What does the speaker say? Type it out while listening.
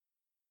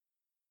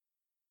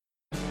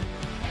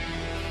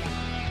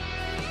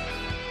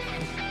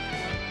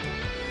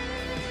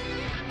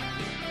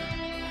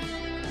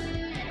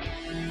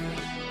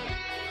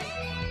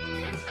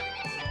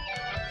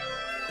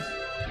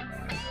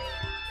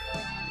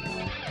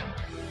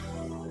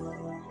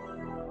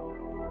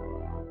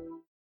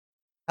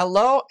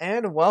Hello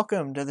and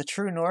welcome to the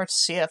True North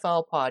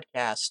CFL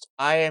podcast.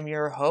 I am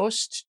your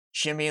host,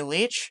 Jimmy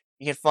Leach.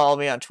 You can follow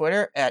me on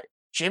Twitter at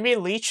Jimmy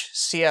Leach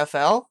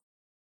CFL.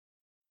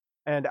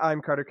 And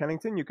I'm Carter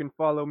Kennington. You can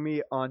follow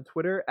me on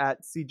Twitter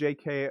at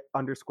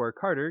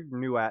CJK_Carter,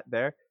 new at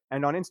there,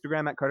 and on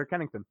Instagram at Carter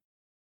Kennington.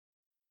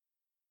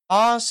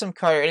 Awesome,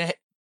 Carter. And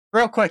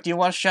real quick, do you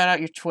want to shout out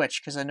your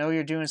Twitch? Because I know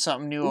you're doing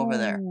something new over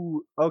there.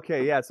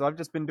 Okay, yeah, so I've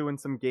just been doing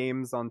some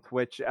games on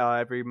Twitch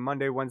every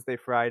Monday, Wednesday,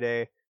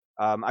 Friday.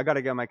 I got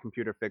to get my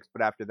computer fixed,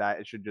 but after that,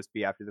 it should just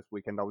be after this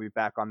weekend. I'll be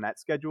back on that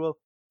schedule.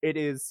 It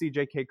is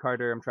CJK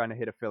Carter. I'm trying to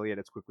hit affiliate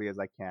as quickly as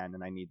I can,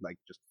 and I need like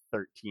just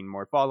 13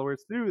 more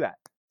followers to do that.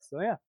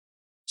 So yeah.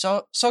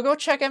 So go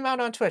check him out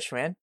on Twitch,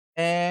 man.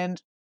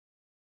 And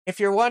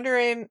if you're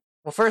wondering,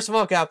 well, first of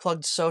all, gotta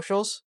plug the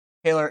socials.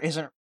 Taylor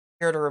isn't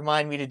here to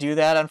remind me to do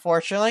that,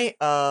 unfortunately.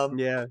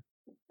 Yeah.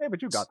 Hey,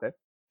 but you got this.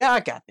 Yeah, I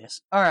got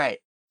this. All right.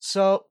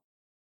 So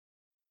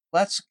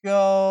let's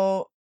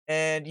go,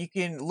 and you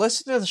can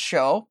listen to the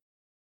show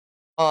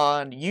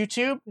on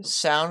YouTube,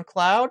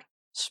 SoundCloud,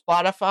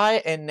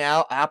 Spotify, and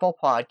now Apple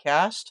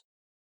Podcast.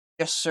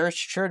 Just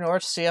search True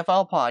North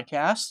CFL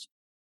Podcast.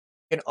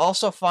 You can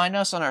also find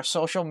us on our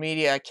social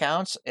media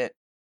accounts at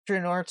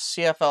True North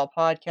CFL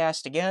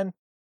Podcast again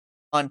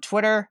on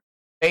Twitter,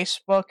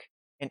 Facebook,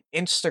 and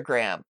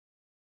Instagram.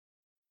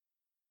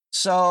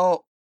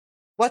 So,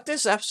 what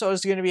this episode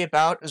is going to be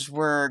about is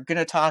we're going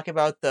to talk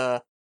about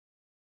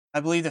I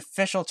believe the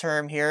official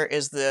term here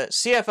is the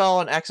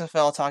CFL and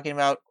XFL talking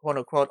about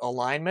quote-unquote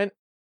alignment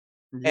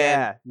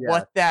and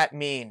what that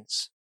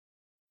means.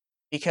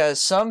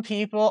 Because some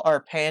people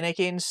are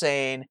panicking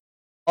saying,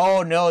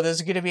 oh no, this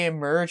is going to be a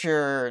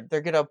merger. They're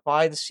going to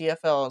buy the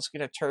CFL. It's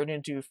going to turn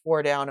into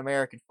 4-down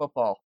American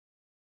football.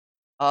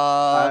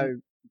 I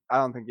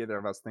don't think either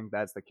of us think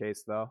that's the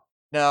case, though.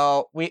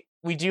 No, we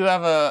do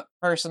have a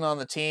person on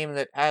the team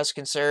that has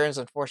concerns.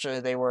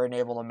 Unfortunately, they weren't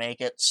able to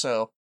make it,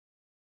 so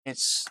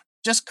it's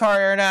just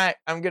Carter and I.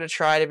 I'm going to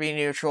try to be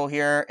neutral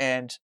here,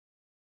 and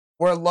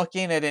we're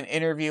looking at an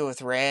interview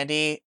with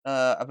Randy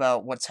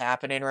about what's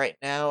happening right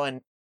now, and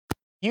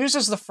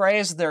uses the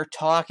phrase, they're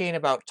talking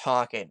about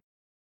talking.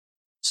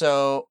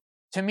 So,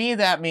 to me,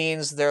 that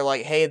means they're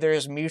like, hey,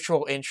 there's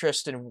mutual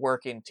interest in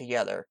working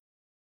together.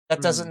 That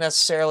doesn't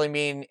necessarily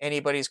mean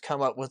anybody's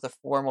come up with a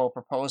formal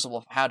proposal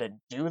of how to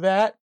do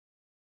that.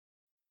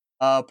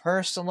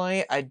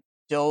 Personally, I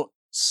don't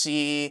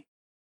see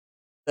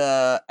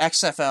the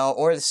XFL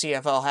or the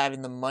CFL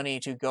having the money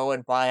to go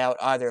and buy out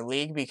either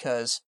league,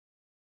 because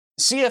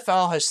the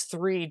CFL has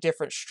 3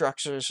 different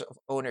structures of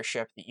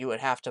ownership that you would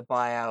have to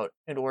buy out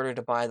in order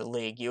to buy the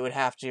league. You would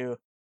have to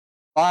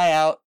buy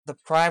out the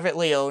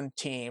privately owned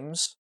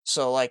teams,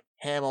 so like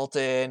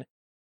Hamilton,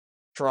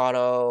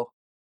 Toronto,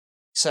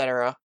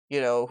 etc.,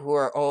 who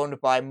are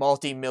owned by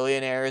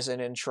multi-millionaires,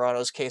 and in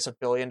Toronto's case, a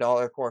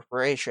billion-dollar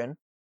corporation.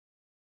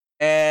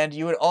 And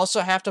you would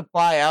also have to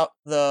buy out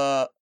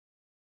the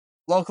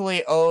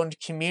locally owned,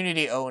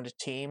 community-owned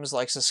teams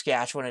like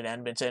Saskatchewan and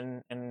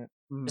Edmonton. And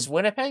is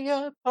Winnipeg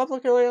a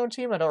publicly owned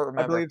team? I don't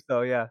remember. I believe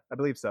so, yeah. I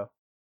believe so.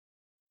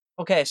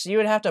 Okay, so you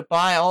would have to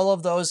buy all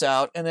of those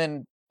out and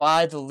then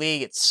buy the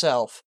league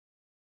itself,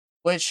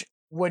 which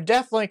would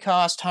definitely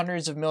cost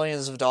hundreds of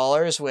millions of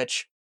dollars,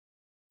 which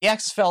the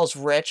XFL is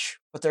rich,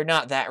 but they're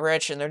not that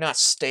rich, and they're not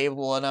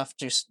stable enough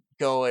to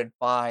go and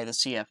buy the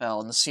CFL.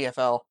 And the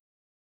CFL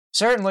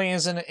certainly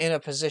isn't in a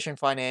position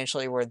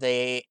financially where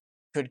they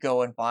could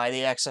go and buy the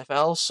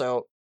XFL.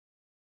 So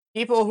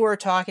people who are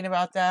talking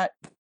about that,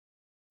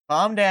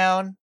 calm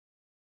down.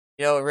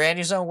 In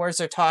Randy's own words,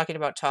 they're talking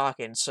about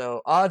talking.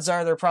 So odds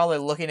are they're probably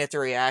looking at the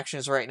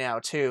reactions right now,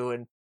 too,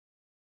 and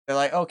they're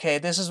like, okay,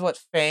 this is what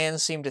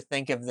fans seem to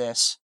think of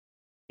this.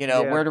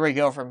 Where do we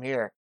go from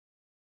here?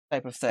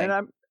 Type of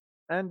thing.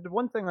 And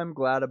one thing I'm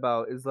glad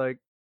about is, like,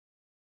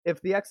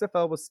 if the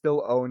XFL was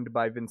still owned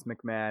by Vince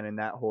McMahon and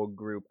that whole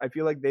group, I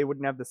feel like they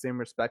wouldn't have the same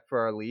respect for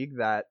our league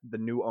that the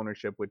new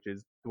ownership, which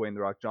is Dwayne "The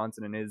Rock"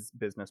 Johnson and his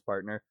business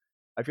partner,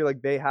 I feel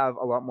like they have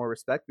a lot more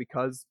respect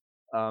because,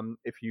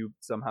 if you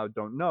somehow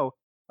don't know,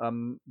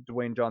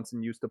 Dwayne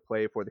Johnson used to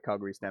play for the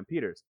Calgary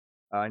Stampeders,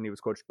 and he was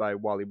coached by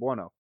Wally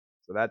Buono.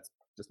 So that's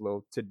just a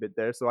little tidbit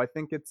there. So I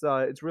think it's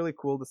really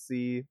cool to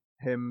see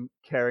him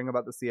caring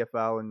about the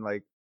CFL and,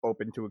 like,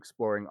 open to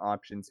exploring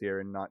options here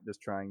and not just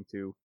trying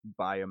to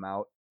buy him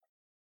out.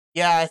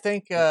 Yeah, I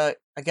think a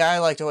guy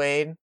like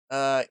Dwayne,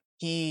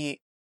 he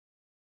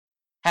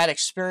had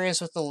experience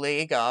with the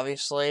league,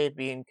 obviously,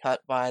 being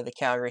cut by the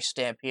Calgary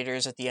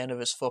Stampeders at the end of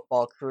his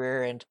football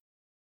career, and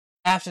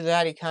after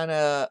that he kind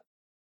of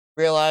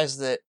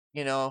realized that,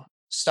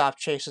 stop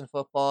chasing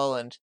football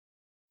and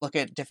look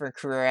at different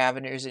career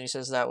avenues, and he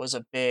says that was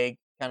a big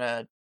kind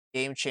of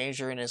game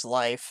changer in his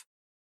life.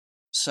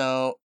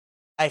 So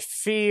I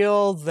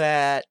feel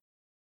that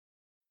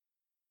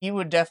he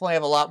would definitely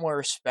have a lot more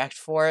respect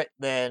for it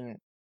than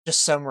just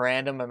some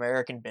random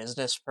American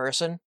business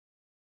person.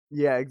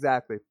 Yeah,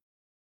 exactly.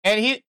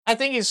 And I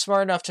think he's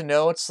smart enough to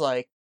know it's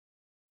like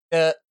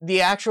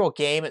the actual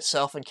game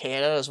itself in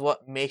Canada is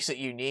what makes it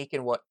unique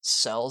and what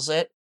sells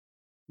it.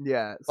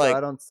 Yeah, so I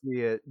Like, don't see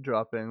it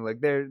dropping.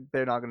 Like they're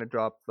not gonna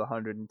drop the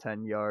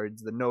 110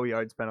 yards, the no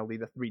yards penalty,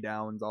 the 3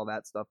 downs, all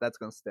that stuff. That's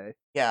gonna stay.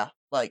 yeah,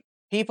 like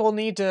people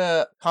need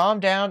to calm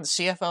down. The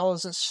CFL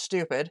isn't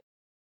stupid.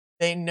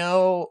 They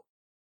know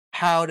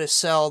how to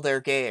sell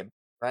their game,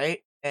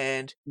 right?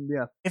 And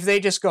Yeah. if they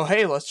just go,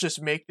 "Hey, let's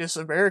just make this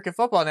American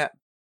football net,"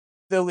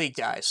 the league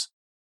dies.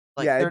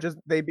 Like Yeah, they're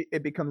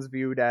it becomes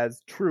viewed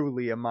as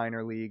truly a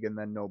minor league, and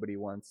then nobody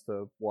wants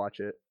to watch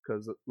it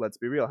because let's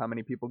be real, how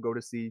many people go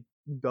to see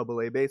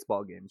double A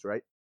baseball games,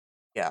 right?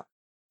 yeah.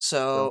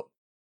 So So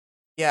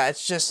yeah,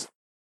 it's just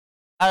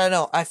I don't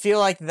know. I feel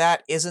like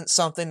that isn't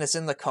something that's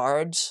in the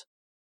cards.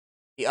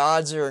 The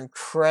odds are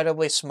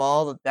incredibly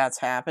small that that's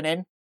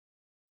happening.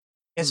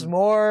 It's hmm,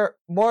 more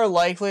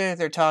likely that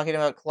they're talking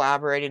about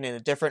collaborating in a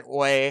different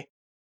way,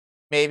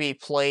 maybe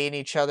playing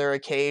each other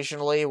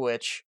occasionally,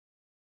 which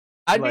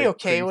I'd be like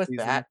okay with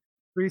that.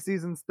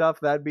 preseason stuff,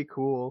 that'd be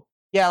cool.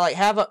 Yeah, like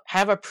have a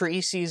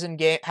preseason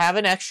game, have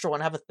an extra one,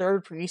 have a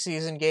third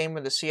preseason game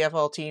where the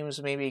CFL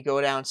teams maybe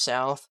go down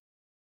south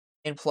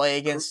and play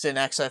Cr- against an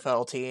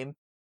XFL team.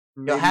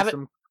 You know, Maybe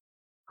some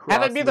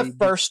have it cross be the league,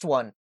 first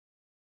one.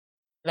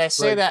 And I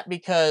say like that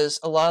because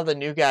a lot of the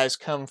new guys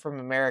come from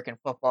American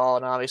football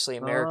and obviously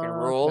American okay,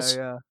 rules.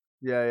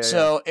 yeah, yeah.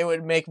 So it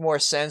would make more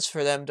sense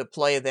for them to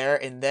play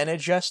there and then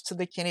adjust to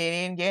the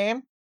Canadian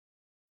game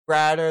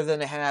rather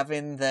than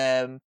having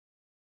them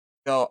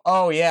go,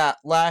 oh yeah,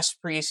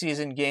 last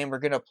preseason game we're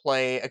gonna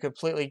play a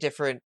completely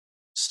different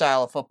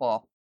style of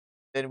football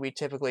than we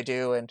typically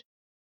do, and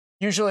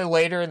usually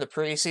later in the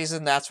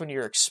preseason that's when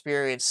your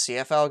experienced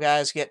CFL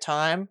guys get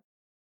time.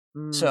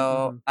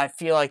 So Mm-hmm. I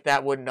feel like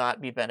that would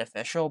not be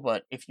beneficial,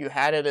 but if you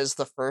had it as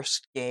the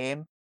first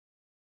game,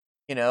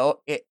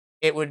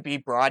 it would be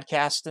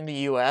broadcast in the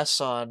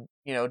US on,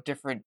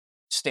 different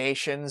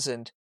stations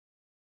and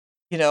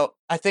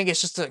I think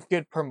it's just a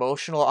good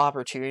promotional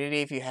opportunity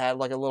if you had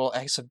like a little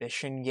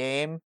exhibition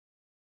game.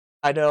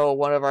 I know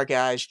one of our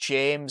guys,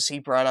 James, he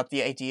brought up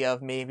the idea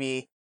of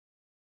maybe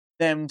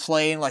them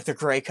playing like the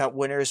Grey Cup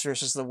winners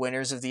versus the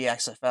winners of the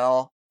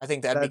XFL. I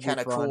think that'd be That'd be kind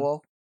of fun.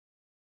 cool.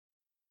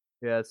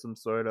 Yeah, some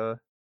sort of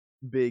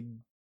big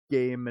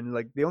game, and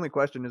like the only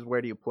question is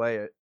where do you play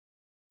it?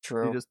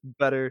 Do you True. just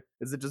better?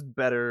 Is it just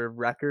better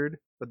record?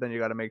 But then you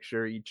got to make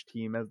sure each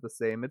team has the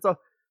same.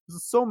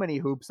 There's so many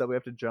hoops that we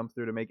have to jump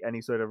through to make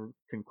any sort of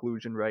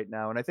conclusion right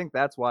now, and I think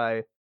that's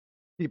why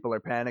people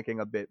are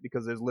panicking a bit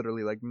because there's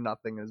literally like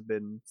nothing has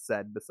been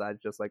said besides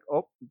just like,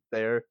 oh,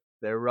 they're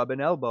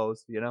rubbing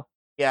elbows, you know?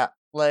 Yeah,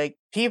 like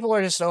people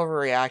are just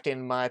overreacting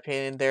in my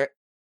opinion. They're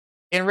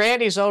in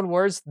Randy's own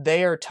words,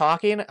 they are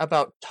talking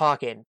about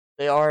talking.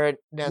 They aren't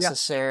Yeah,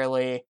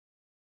 necessarily,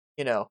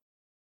 you know,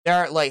 they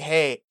aren't like,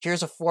 hey,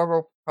 here's a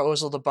formal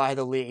proposal to buy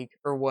the league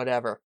or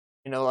whatever.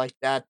 Like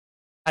that.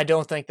 I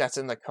don't think that's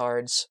in the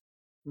cards.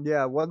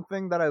 yeah. One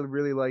thing that I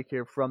really like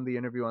here from the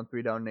interview on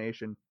Three Down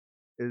Nation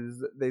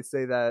is they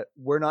say that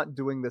we're not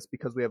doing this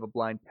because we have a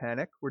blind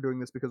panic. We're doing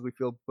this because we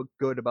feel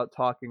good about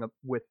talking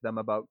with them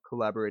about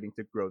collaborating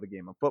to grow the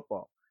game of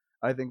football.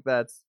 I think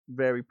that's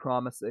very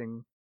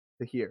promising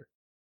to hear.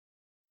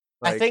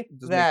 I Like think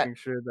just that making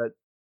sure that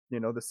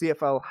the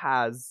CFL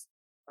has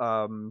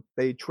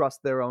they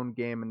trust their own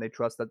game and they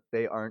trust that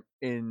they aren't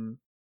in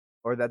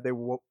or that they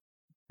will.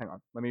 Hang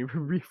on, let me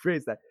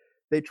rephrase that.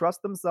 They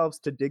trust themselves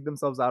to dig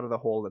themselves out of the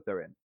hole that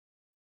they're in.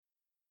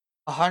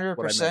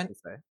 What I meant 100%. to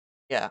say.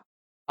 Yeah.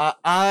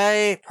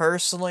 I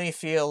personally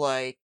feel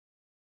like,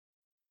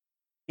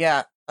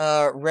 yeah,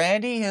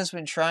 Randy has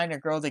been trying to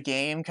grow the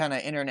game kind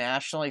of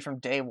internationally from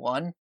day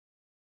one.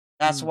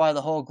 That's Mm, why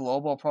the whole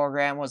global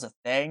program was a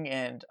thing.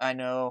 And I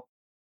know,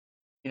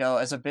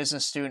 as a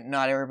business student,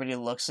 not everybody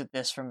looks at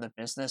this from the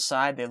business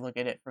side. They look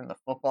at it from the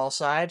football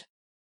side.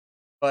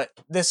 But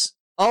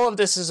all of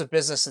this is a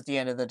business at the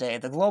end of the day.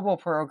 The global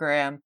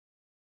program,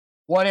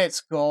 what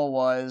its goal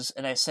was,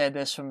 and I said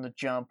this from the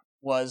jump,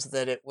 was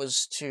that it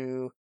was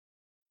to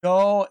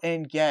go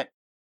and get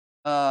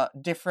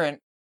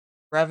different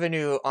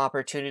revenue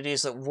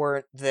opportunities that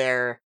weren't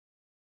there,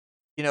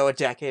 a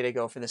decade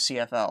ago for the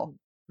CFL.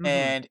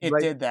 mm-hmm. And it Right.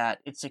 did that.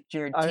 It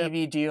secured I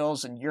TV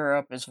deals in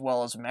Europe as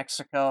well as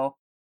Mexico.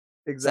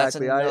 So that's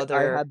exactly. I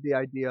another. had the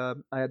idea.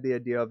 I had the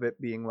idea of it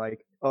being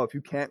like, oh, if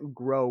you can't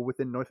grow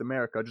within North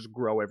America, just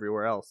grow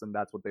everywhere else, and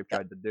that's what they've Yeah,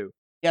 tried to do.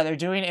 yeah, they're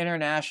doing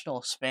international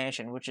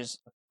expansion, which is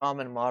a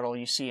common model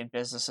you see in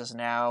businesses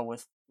now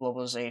with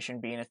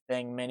globalization being a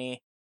thing.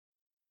 Many,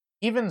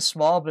 even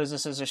small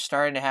businesses, are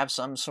starting to have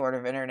some sort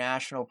of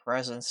international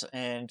presence.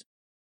 And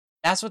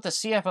that's what the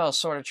CFL is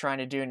sort of trying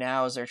to do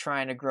now is they're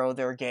trying to grow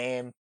their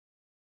game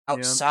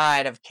Yeah,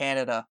 outside of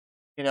Canada,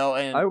 and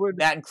I would.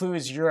 that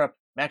includes Europe,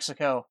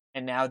 Mexico,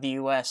 and now the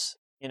US.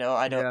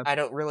 Yeah, I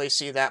don't really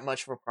see that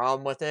much of a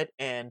problem with it.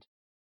 And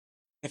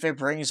if it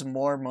brings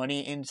more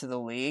money into the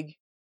league,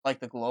 like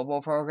the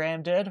global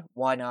program did,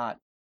 why not?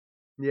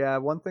 yeah.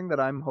 One thing that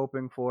I'm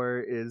hoping for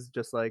is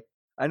just like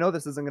I know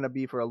this isn't gonna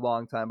be for a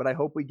long time, but I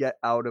hope we get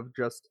out of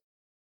just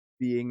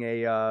being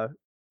a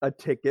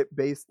ticket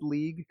based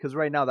league because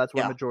right now that's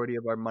where Yeah. majority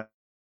of our money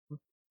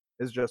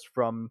is just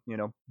from,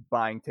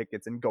 buying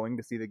tickets and going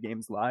to see the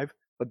games live.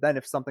 But then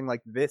if something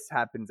like this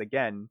happens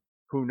again,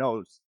 who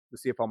knows? The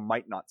CFL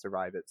might not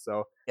survive it.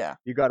 So Yeah.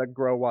 you got to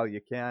grow while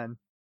you can.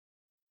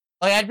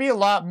 Like, I'd be a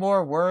lot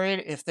more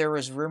worried if there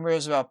was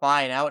rumors about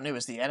buying out and it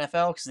was the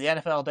NFL, because the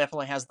NFL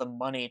definitely has the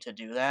money to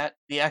do that.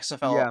 The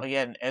XFL, Yeah.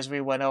 again, as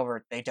we went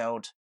over, they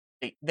don't.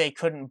 They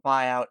couldn't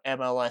buy out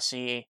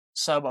MLSE.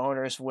 Some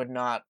owners would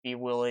not be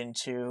willing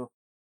to,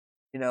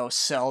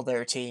 sell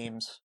their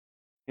teams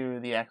to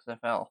the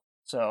XFL.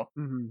 So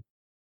Hmm.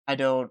 I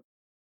don't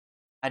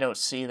I don't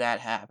see that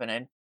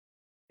happening,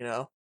 in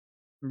Yeah.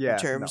 No.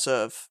 terms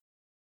of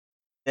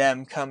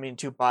them coming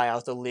to buy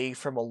out the league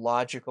from a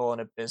logical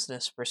and a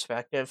business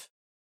perspective.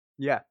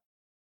 Yeah.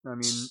 I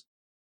mean,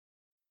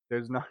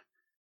 there's not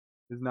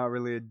there's not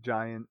really a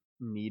giant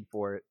need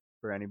for it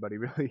for anybody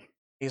really.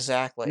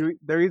 Exactly.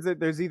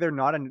 There's either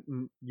not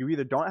you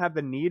either don't have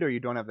the need or you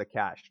don't have the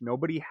cash.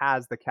 Nobody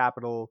has the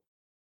capital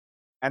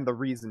and the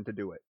reason to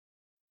do it.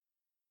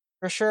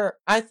 For sure.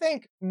 I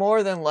think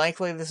more than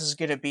likely this is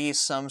going to be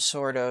some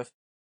sort of,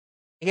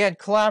 again,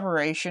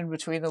 collaboration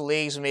between the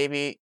leagues,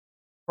 maybe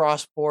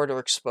cross-border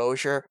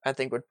exposure, I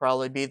think would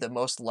probably be the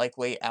most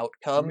likely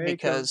outcome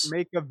because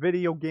Make a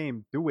video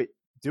game. Do it.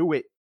 Do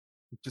it.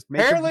 Just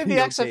make a apparently the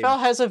video game. XFL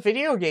has a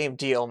video game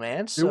deal,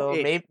 man. Do So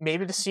it.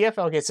 maybe the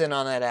CFL gets in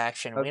on that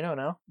action. Uh, We don't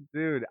know.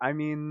 Dude, I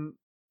mean,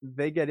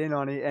 they get in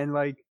on it and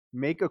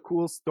make a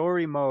cool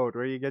story mode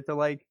where you get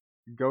to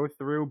go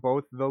through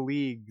both the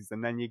leagues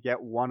and then you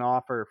get one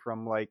offer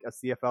from a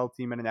CFL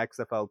team and an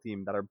XFL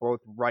team that are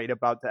both right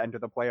about to enter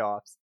the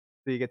playoffs.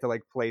 So you get to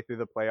play through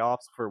the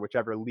playoffs for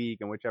whichever league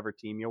and whichever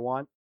team you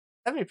want.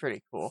 That'd be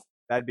pretty cool.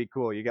 That'd be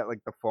cool. You get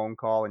the phone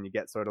call and you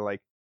get sort of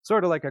like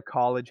a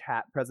college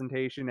hat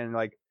presentation and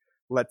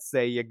let's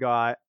say you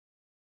got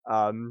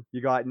an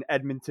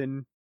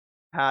Edmonton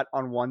hat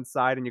on one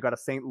side and you got a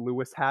St.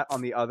 Louis hat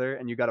on the other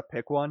and you got to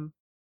pick one.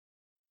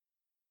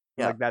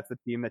 Yeah. That's the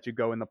team that you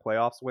go in the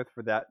playoffs with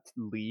for that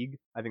league.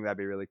 I think that'd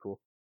be really cool.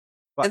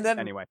 But And then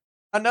anyway,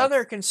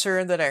 another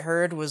concern that I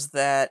heard was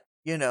that,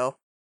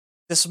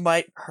 this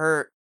might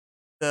hurt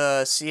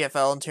the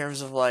CFL in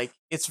terms of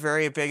it's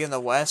very big in the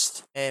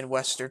West and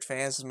Western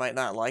fans might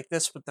not like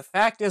this, but the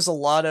fact is a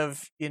lot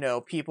of,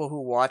 people who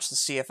watch the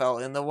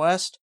CFL in the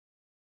West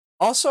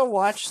also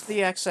watched the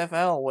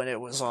XFL when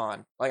it was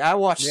on. Like I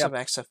watched some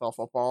XFL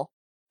football,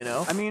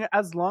 I mean,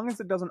 as long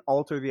as it doesn't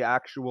alter the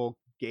actual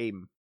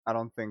game, I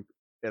don't think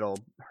it'll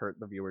hurt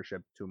the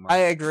viewership too much. I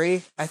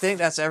agree. I think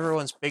that's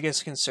everyone's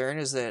biggest concern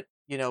is that,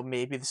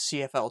 maybe the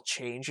CFL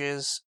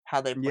changes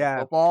how they play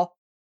football.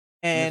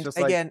 And it's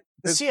just again,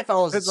 the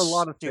CFL is there's a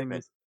lot of stupid.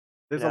 things.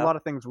 There's a lot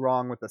of things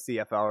wrong with the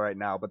CFL right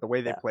now, but the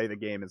way they Yeah. play the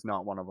game is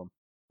not one of them.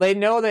 They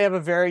know they have a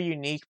very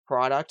unique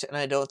product, and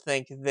I don't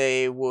think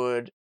they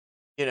would,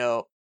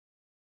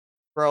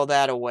 throw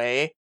that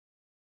away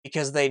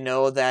because they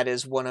know that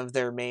is one of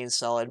their main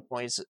selling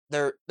points.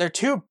 Their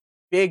two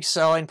big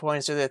selling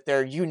points are that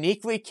they're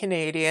uniquely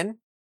Canadian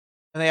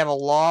and they have a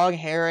long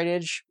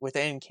heritage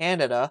within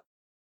Canada.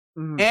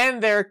 Mhm.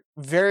 And they're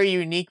very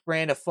unique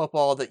brand of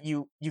football that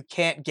you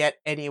can't get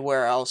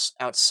anywhere else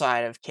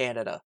outside of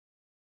Canada.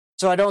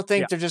 So I don't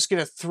think they're just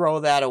going to throw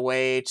that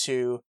away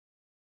to,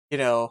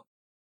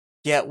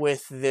 get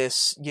with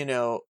this,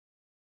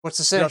 what's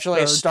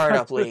essentially a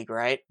startup league,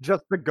 right?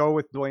 Just to go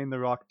with Dwayne The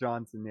Rock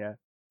Johnson, yeah.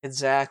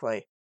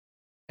 Exactly.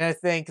 And I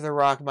think The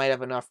Rock might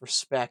have enough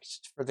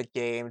respect for the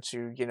game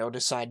to,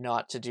 decide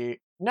not to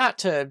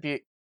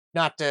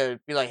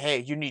be like, hey,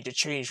 you need to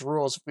change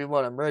rules if we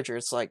want a merger.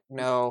 It's like,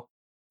 no.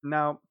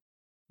 Now,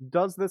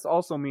 does this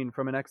also mean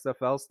from an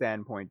XFL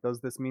standpoint, does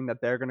this mean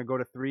that they're going to go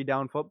to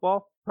 3-down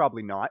football?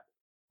 Probably not.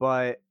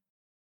 But,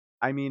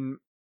 I mean,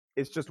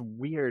 it's just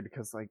weird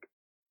because,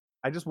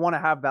 I just want to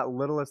have that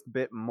littlest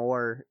bit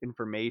more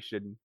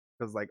information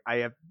because,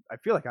 I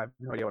feel like I have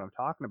no idea what I'm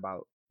talking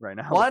about right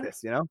now with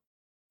this,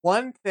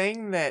 One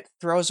thing that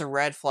throws a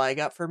red flag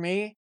up for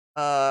me,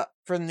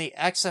 from the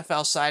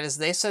XFL side is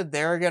they said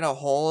they're going to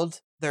hold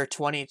their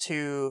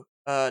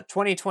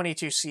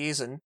 2022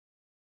 season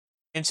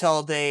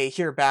until they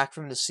hear back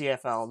from the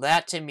CFL.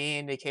 That to me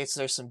indicates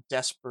there's some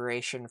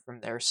desperation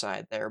from their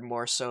side there,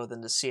 more so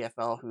than the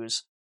CFL,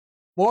 who's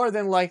more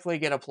than likely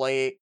going to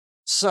play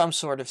some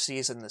sort of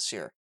season this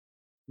year.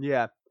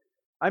 Yeah.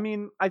 I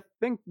mean, I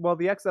think, well,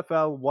 the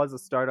XFL was a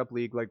startup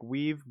league.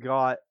 We've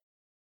got,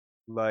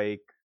 we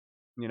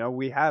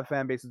have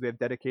fan bases. We have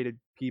dedicated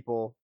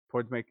people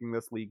towards making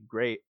this league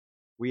great.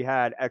 We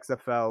had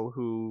XFL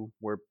who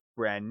were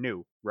brand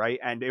new, right?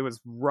 And it was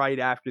right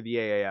after the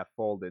AAF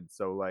folded.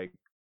 So,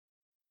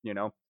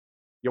 you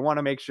want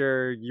to make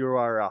sure you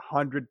are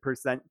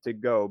 100% to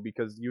go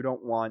because you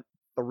don't want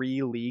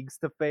 3 leagues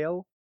to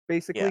fail,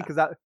 basically. Because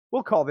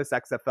we'll call this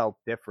XFL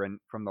different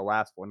from the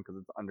last one because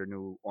it's under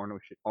new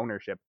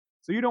ownership.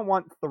 So you don't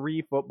want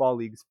 3 football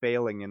leagues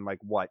failing in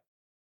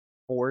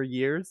 4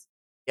 years?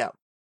 Yeah.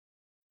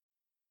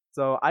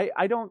 So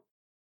I don't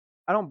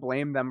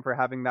blame them for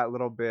having that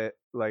little bit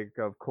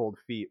of cold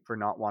feet for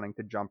not wanting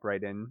to jump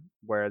right in.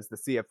 Whereas the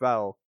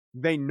CFL,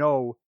 they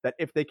know that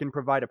if they can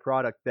provide a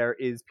product, there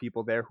is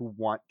people there who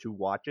want to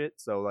watch it.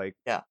 So like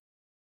Yeah.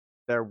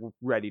 they're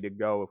ready to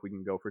go if we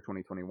can go for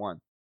 2021.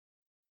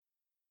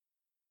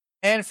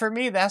 And for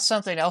me, that's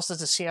something else that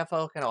the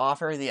CFL can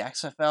offer the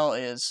XFL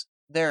is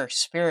their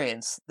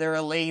experience. They're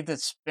a league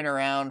that's been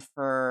around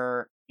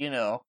for,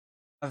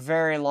 a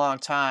very long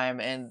time,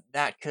 and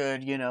that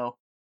could,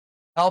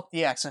 help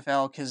the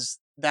XFL because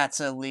that's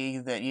a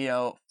league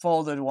that,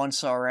 folded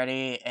once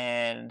already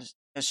and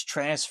has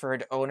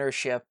transferred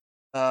ownership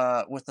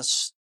with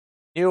the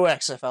new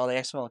XFL, the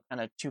XFL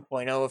kind of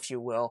 2.0, if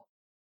you will,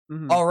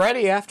 Mm-hmm.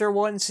 already after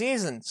one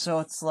season. So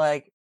it's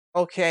like,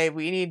 okay,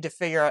 we need to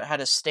figure out how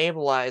to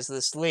stabilize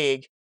this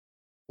league.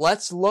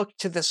 Let's look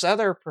to this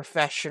other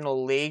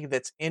professional league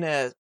that's in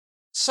a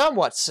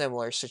somewhat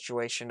similar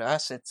situation to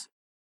us. It's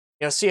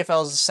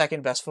CFL is the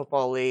second best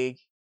football league.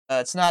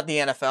 It's not the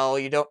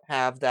NFL. You don't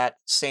have that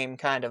same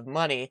kind of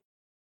money.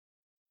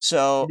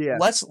 So Yeah.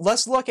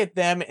 let's look at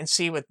them and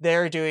see what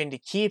they're doing to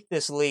keep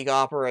this league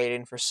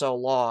operating for so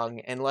long,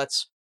 and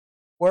let's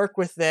work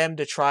with them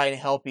to try and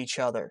help each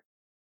other.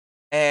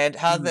 And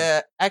how Mm-hmm.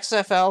 the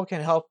XFL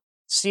can help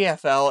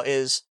CFL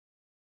is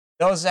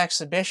those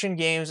exhibition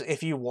games,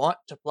 if you want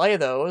to play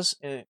those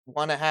and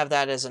want to have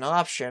that as an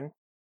option,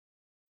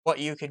 what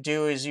you could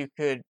do is you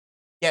could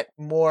get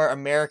more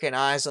American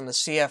eyes on the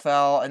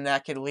CFL, and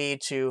that could lead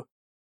to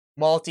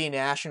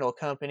multinational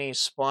companies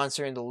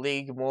sponsoring the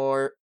league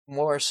more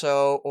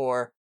so,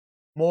 or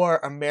more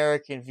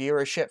American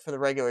viewership for the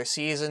regular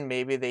season.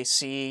 Maybe they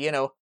see,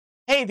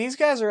 hey, these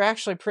guys are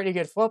actually pretty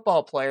good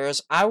football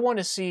players. I want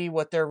to see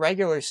what their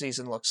regular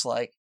season looks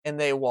like. And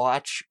they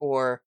watch,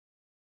 or,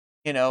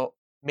 you know,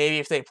 maybe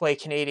if they play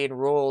Canadian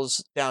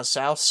rules down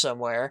south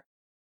somewhere,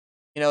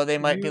 they Do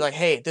might be you like,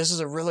 hey, this is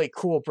a really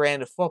cool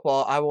brand of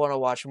football. I want to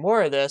watch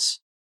more of this.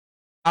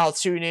 I'll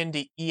tune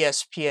into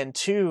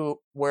ESPN2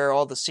 where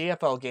all the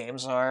CFL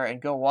games are and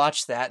go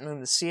watch that. And then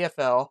the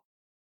CFL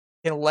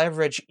can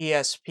leverage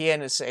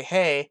ESPN and say,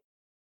 hey,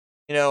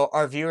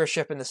 our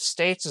viewership in the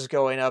States is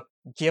going up.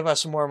 Give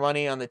us more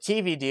money on the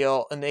TV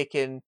deal. And they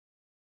can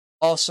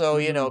also,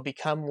 mm-hmm.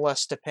 become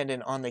less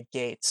dependent on the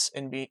gates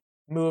and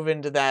move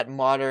into that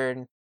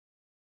modern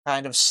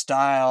kind of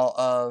style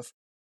of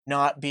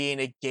not being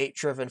a gate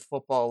driven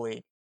football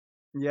league.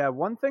 Yeah,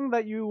 one thing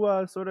that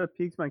you sort of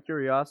piqued my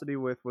curiosity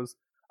with was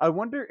I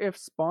wonder if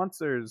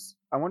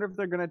I wonder if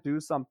they're going to do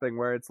something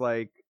where it's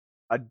like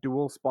a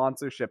dual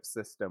sponsorship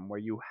system where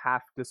you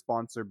have to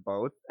sponsor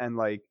both and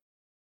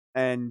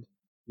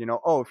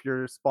oh, if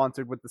you're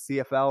sponsored with the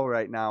CFL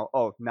right now,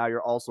 oh, now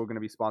you're also going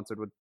to be sponsored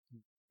with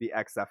the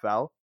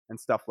XFL and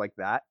stuff like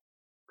that.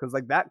 Because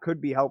like that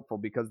could be helpful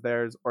because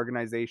there's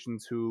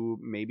organizations who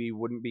maybe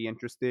wouldn't be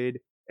interested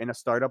in a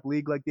startup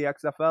league like the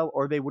XFL,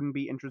 or they wouldn't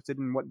be interested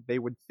in what they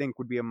would think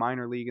would be a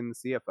minor league in the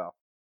CFL.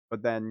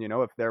 But then,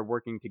 if they're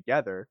working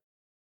together,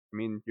 I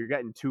mean, you're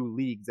getting two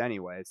leagues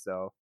anyway,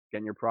 so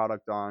getting your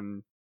product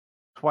on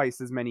twice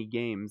as many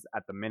games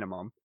at the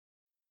minimum.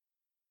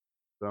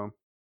 So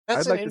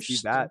That's I'd an like to see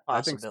interesting that.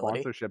 possibility.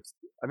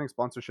 I think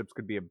sponsorships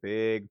could be a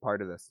big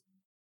part of this.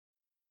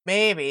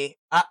 Maybe.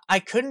 I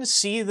couldn't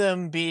see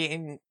them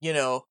being,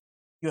 you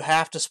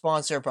have to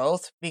sponsor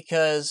both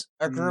because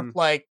a group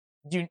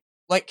Mm,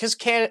 like because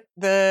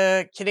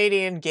the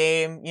Canadian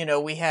game,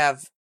 we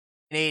have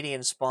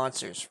Canadian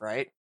sponsors,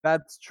 right?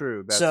 that's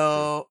true. That's true.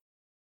 So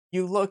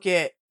you look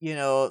at,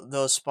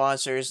 those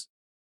sponsors,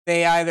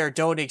 they either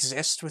don't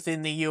exist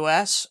within the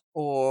US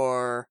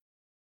or,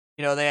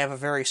 they have a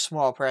very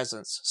small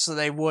presence. So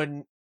they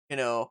wouldn't,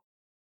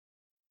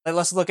 like,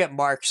 let's look at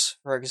Marks,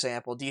 for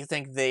example. Do you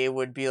think they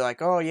would be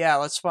like, oh, yeah,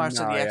 let's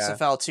sponsor No, the yeah.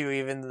 XFL too,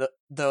 even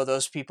though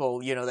those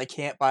people, they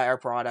can't buy our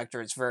product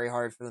or it's very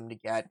hard for them to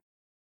get,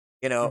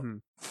 you know? Hmm.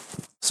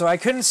 So I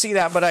couldn't see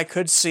that, but I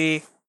could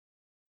see,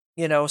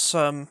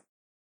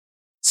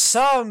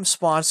 some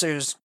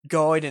sponsors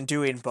going and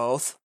doing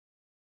both,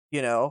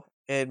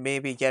 and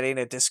maybe getting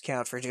a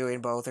discount for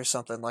doing both or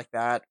something like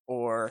that,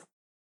 or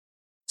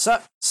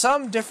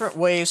some different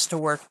ways to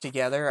work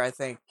together, I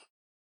think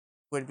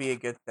would be a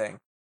good thing.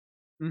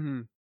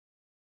 Hmm.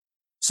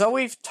 So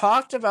we've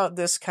talked about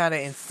this kind of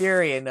in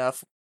theory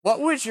enough. What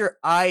would your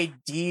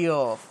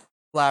ideal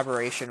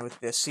collaboration with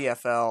the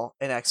CFL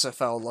and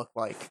XFL look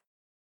like?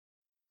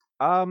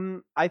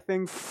 I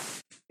think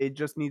it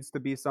just needs to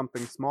be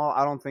something small.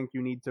 I don't think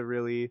you need to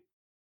really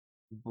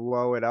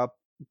blow it up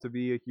to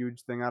be a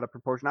huge thing out of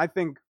proportion. I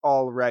think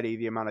already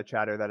the amount of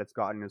chatter that it's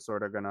gotten is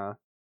sort of gonna,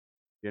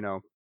 you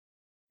know,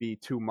 be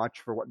too much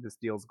for what this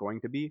deal's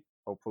going to be,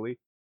 hopefully.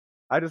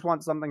 I just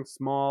want something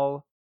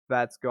small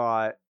that's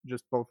got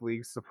just both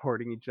leagues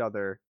supporting each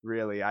other,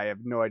 really. I have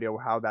no idea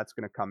how that's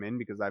gonna come in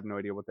because I have no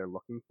idea what they're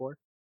looking for.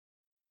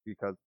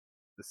 Because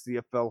the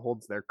CFL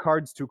holds their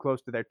cards too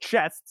close to their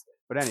chests.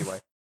 But anyway,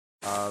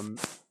 um,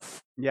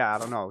 yeah, I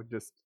don't know,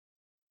 just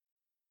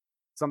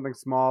something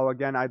small.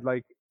 Again, I'd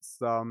like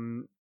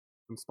some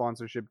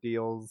sponsorship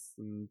deals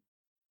and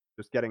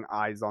just getting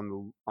eyes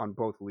on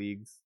both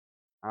leagues.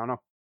 I don't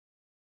know.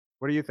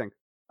 What do you think?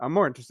 I'm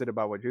more interested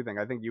about what you think.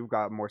 I think you've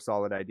got a more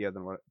solid idea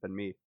than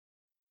me.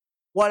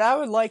 what I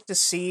would like to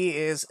see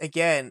is,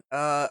 again,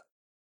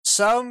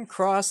 some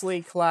cross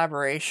league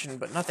collaboration,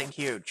 but nothing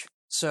huge.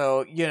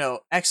 So,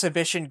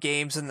 exhibition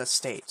games in the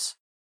States,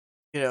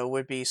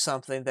 would be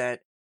something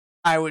that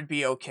I would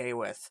be okay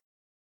with,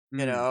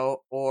 Mm,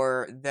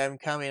 or them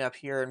coming up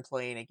here and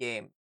playing a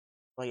game,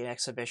 like an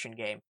exhibition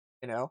game,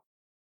 you know,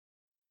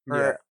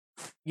 yeah, or,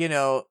 you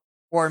know,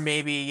 or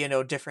maybe,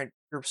 different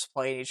groups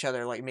playing each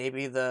other. Like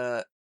maybe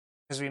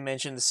as we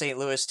mentioned, the St.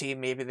 Louis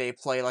team, maybe they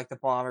play like the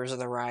Bombers or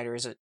the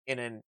Riders in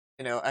an,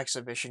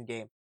 exhibition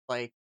game.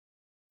 Like,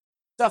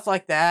 stuff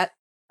like that,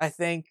 I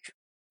think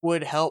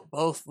would help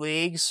both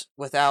leagues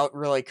without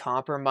really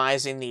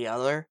compromising the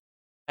other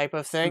type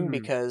of thing hmm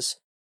because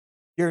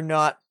you're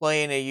not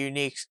playing a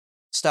unique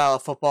style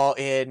of football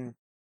in,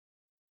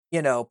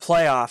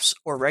 playoffs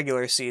or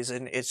regular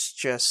season. It's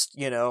just,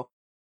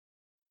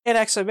 an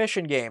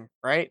exhibition game,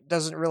 right?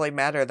 Doesn't really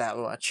matter that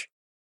much.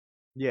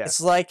 yeah,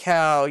 It's like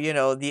how,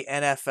 the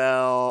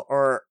NFL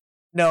or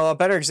no, a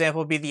better example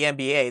would be the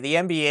NBA. The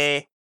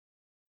NBA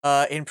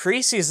in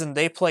preseason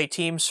they play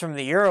teams from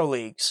the Euro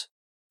leagues,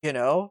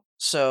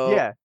 So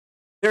yeah,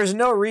 there's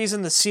no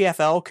reason the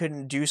CFL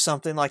couldn't do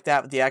something like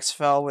that with the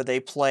XFL where they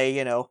play,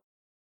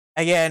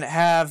 again,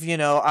 have,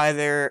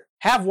 either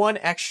have one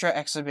extra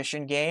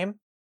exhibition game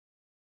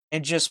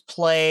and just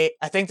play.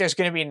 I think there's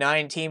going to be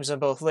 9 teams in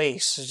both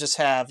leagues. So just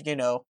have,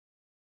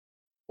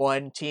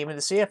 one team in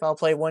the CFL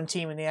play one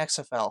team in the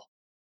XFL.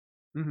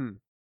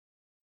 hmm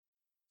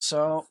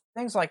So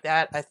things like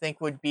that I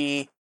think would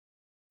be,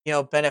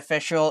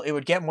 beneficial. It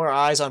would get more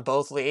eyes on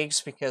both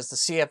leagues because the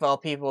CFL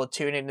people would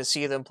tune in to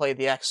see them play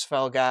the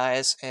XFL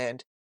guys,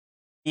 and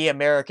the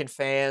American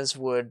fans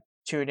would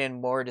tune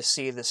in more to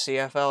see the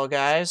CFL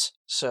guys.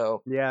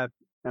 So, yeah.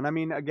 And I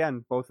mean,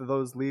 again, both of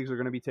those leagues are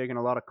going to be taking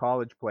a lot of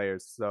college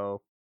players.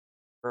 So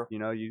or- you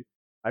know,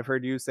 I've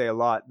heard you say a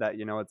lot that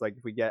it's like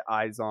if we get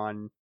eyes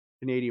on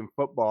Canadian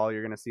football,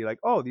 you're going to see like,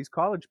 oh, these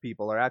college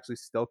people are actually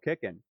still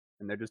kicking,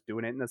 and they're just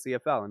doing it in the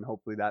CFL, and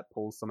hopefully that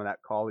pulls some of that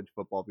college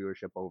football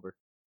viewership over.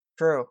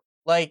 true.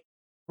 Like,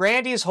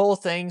 Randy's whole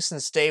thing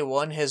since day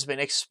one has been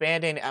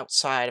expanding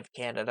outside of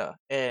Canada,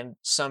 and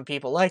some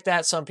people like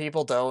that, some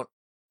people don't.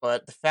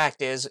 But the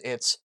fact is,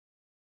 it's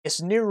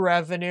new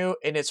revenue,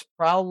 and it's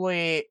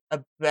probably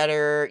a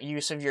better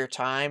use of your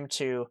time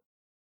to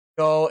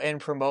go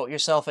and promote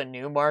yourself in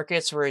new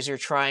markets, whereas you're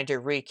trying to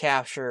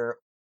recapture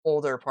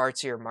older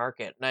parts of your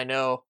market. And I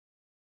know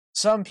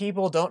some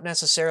people don't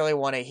necessarily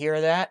want to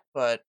hear that,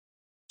 but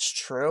it's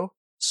true.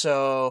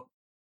 So,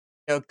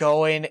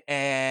 going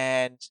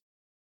and,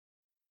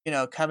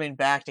 coming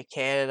back to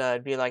Canada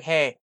and be like,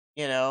 hey,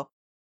 you know,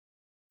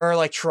 or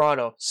like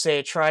Toronto,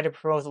 say, try to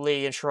promote the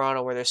league in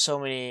Toronto where there's so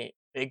many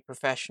big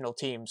professional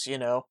teams,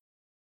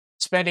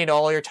 spending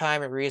all your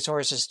time and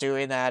resources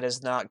doing that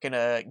is not going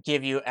to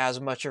give you as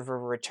much of a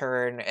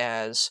return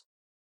as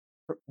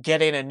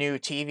getting a new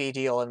TV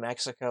deal in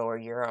Mexico or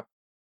Europe,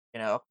 you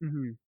know?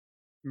 Hmm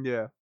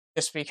Yeah,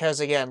 Just because,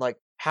 again, like,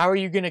 how are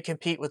you going to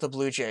compete with the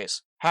Blue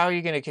Jays? How are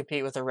you going to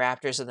compete with the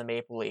Raptors and the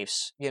Maple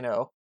Leafs,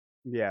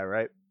 yeah,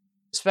 right.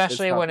 It's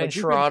Especially tough. when in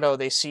Toronto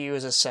they see you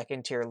as a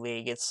second tier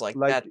league. It's like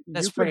that's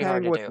You could pretty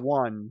hard hang to with do.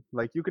 one,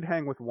 like you could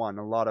hang with one.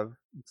 A lot of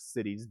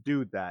cities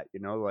do that,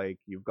 like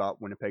you've got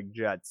Winnipeg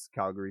Jets,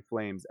 Calgary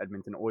Flames,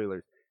 Edmonton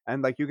Oilers,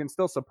 and like you can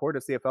still support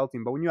a CFL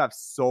team, but when you have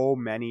so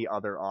many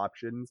other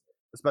options,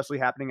 especially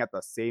happening at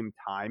the same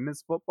time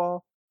as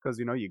football, because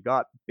you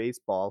got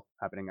baseball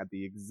happening at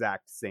the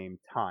exact same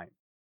time,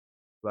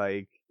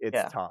 like it's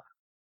Yeah. tough.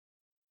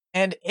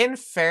 And in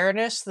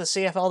fairness, the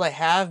CFL, they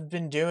have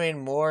been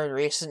doing more in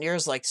recent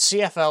years, like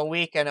CFL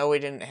Week. I know we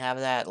didn't have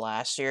that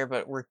last year,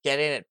 but we're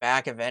getting it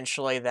back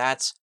eventually.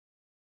 That's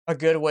a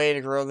good way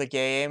to grow the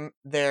game.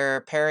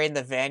 They're pairing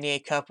the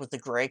Vanier Cup with the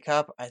Grey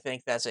Cup. I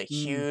think that's a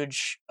Mm,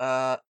 huge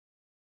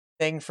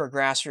thing for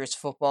grassroots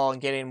football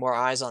and getting more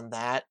eyes on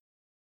that.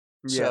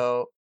 yeah,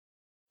 So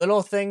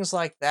little things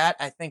like that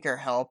I think are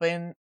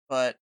helping,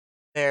 but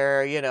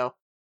they're,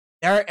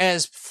 they're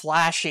as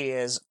flashy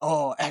as,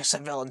 oh,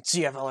 XFL and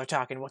CFL are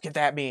talking. What could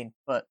that mean?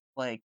 But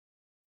like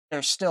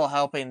they're still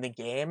helping the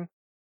game,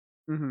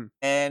 hmm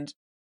and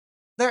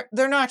they're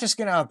not just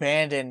gonna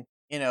abandon,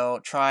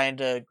 trying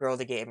to grow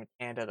the game in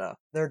Canada.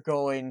 They're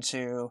going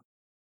to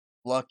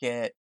look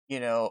at,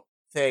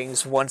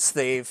 things once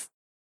they've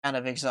kind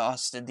of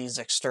exhausted these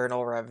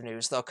external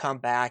revenues. They'll come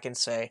back and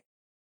say,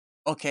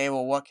 okay,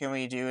 well, what can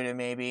we do to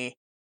maybe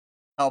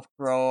help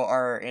grow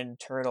our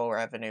internal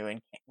revenue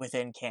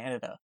within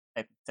Canada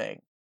type of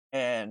thing.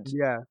 And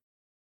yeah,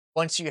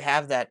 once you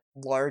have that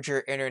larger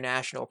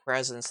international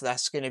presence,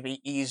 that's going to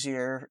be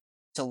easier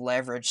to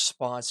leverage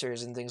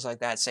sponsors and things like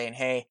that saying,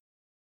 "Hey,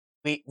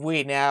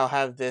 we now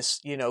have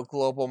this,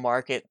 global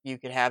market you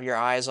can have your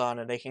eyes on,"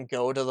 and they can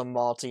go to the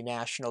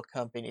multinational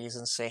companies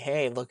and say,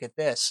 "Hey, look at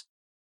this."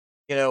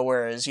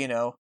 Whereas,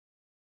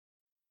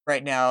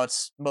 right now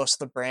it's most of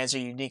the brands are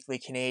uniquely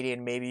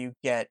Canadian. Maybe you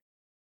get,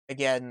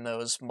 again,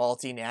 those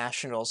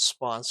multinationals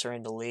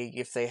sponsoring the league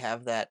if they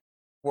have that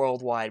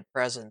worldwide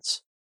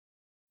presence.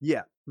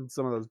 yeah.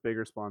 Some of those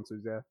bigger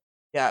sponsors, yeah.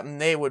 Yeah,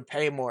 and they would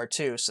pay more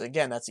too. So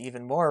again, that's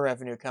even more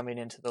revenue coming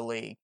into the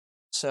league.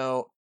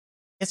 So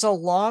it's a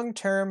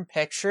long-term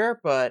picture,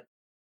 but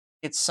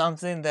it's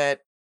something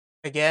that,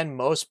 again,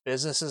 most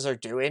businesses are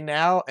doing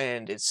now,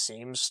 and it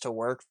seems to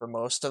work for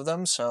most of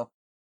them. So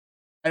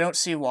I don't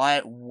see why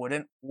it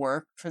wouldn't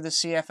work for the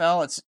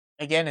CFL.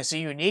 It's a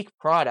unique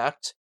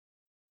product,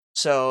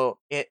 so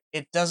it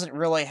doesn't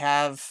really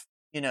have,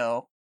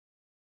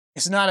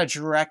 it's not a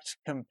direct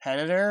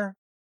competitor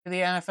to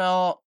the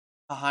NFL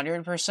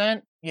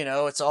 100%.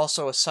 It's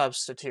also a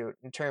substitute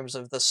in terms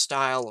of the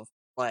style of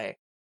play.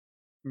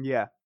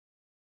 Yeah.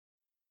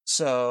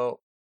 So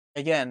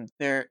again,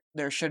 there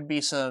should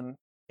be some,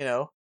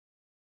 you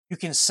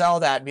can sell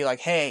that and be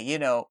like, hey,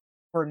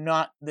 we're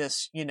not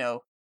this,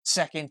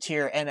 second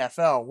tier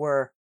NFL.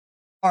 We're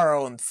our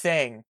own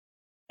thing.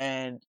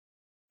 And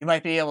you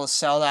might be able to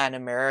sell that in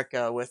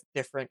America with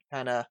different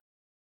kind of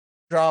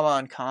drama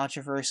and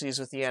controversies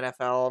with the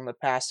NFL in the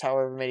past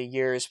however many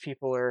years.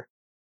 People are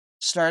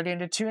starting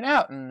to tune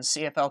out, and the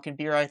CFL can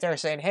be right there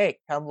saying, hey,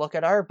 come look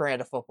at our brand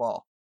of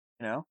football.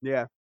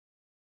 Yeah.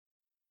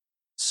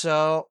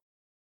 So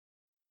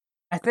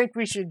I think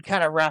we should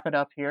kind of wrap it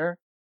up here.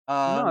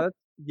 No,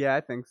 yeah,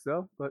 I think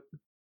so. But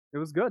it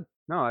was good.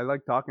 No, I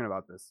like talking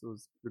about this. It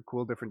was a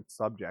cool, different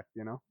subject,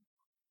 you know?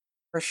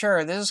 For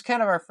sure, this is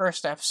kind of our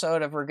first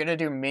episode of, we're going to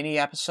do mini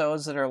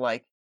episodes that are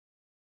like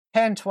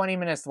 10, 20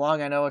 minutes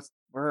long. I know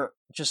we're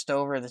just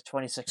over the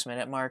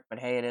 26-minute mark, but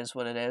hey, it is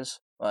what it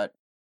is. But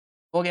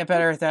we'll get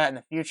better at that in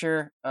the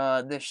future.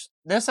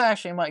 This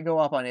actually might go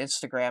up on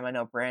Instagram. I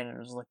know Brandon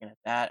was looking at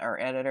that, our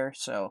editor.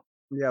 So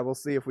Yeah, we'll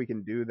see if we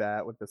can do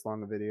that with this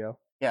long a video.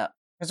 yeah,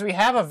 because we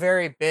have a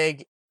very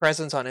big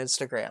presence on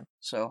Instagram.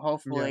 So Yeah.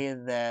 hopefully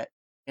that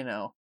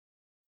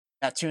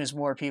that tunes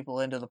more people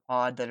into the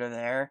pod that are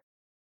there.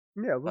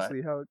 Yeah, But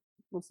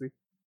we'll see.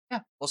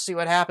 yeah, we'll see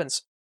what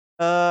happens.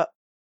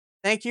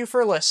 Thank you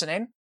for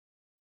listening.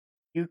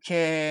 You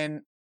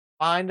can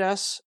find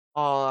us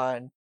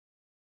on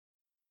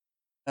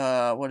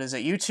what is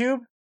it? YouTube,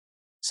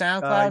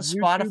 SoundCloud,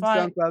 YouTube,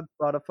 Spotify, SoundCloud,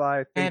 Spotify.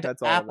 I think and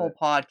that's all of Apple it.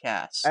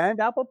 Podcasts. And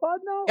Apple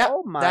Pod now? Yep,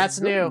 Oh my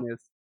that's new.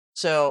 goodness.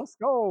 So Let's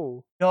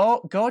go.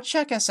 go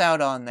check us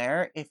out on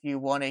there if you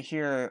want to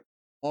hear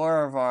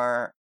more of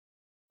our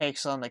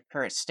takes on the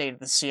current state of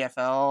the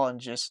CFL and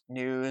just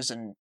news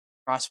and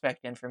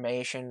prospect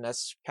information.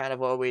 That's kind of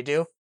what we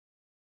do.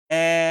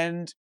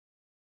 And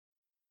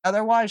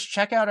otherwise,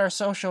 check out our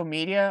social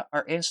media.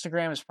 Our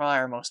Instagram is probably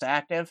our most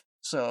active,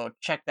 so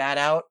check that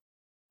out.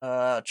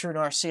 True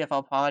North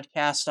CFL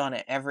podcast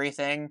on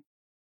everything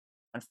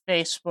on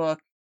Facebook,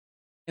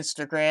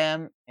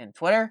 Instagram, and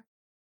Twitter.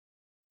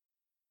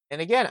 And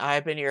again,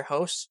 I've been your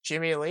host,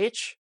 Jimmy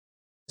Leach.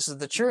 This is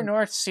the True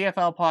North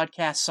CFL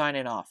podcast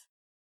signing off.